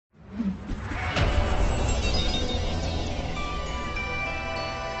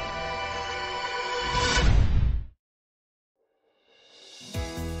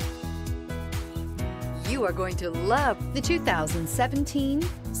You are going to love the 2017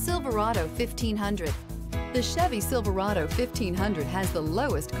 Silverado 1500. The Chevy Silverado 1500 has the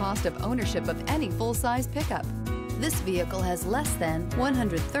lowest cost of ownership of any full-size pickup. This vehicle has less than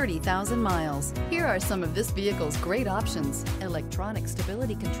 130,000 miles. Here are some of this vehicle's great options: electronic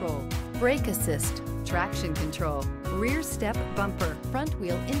stability control, brake assist, traction control, rear step bumper, front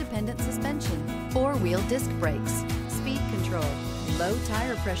wheel independent suspension, four-wheel disc brakes, speed control, low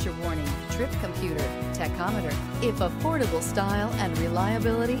tire pressure warning, trip computer, tachometer. If affordable style and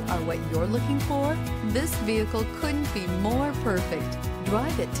reliability are what you're looking for, this vehicle couldn't be more perfect.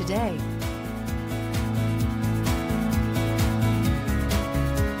 Drive it today.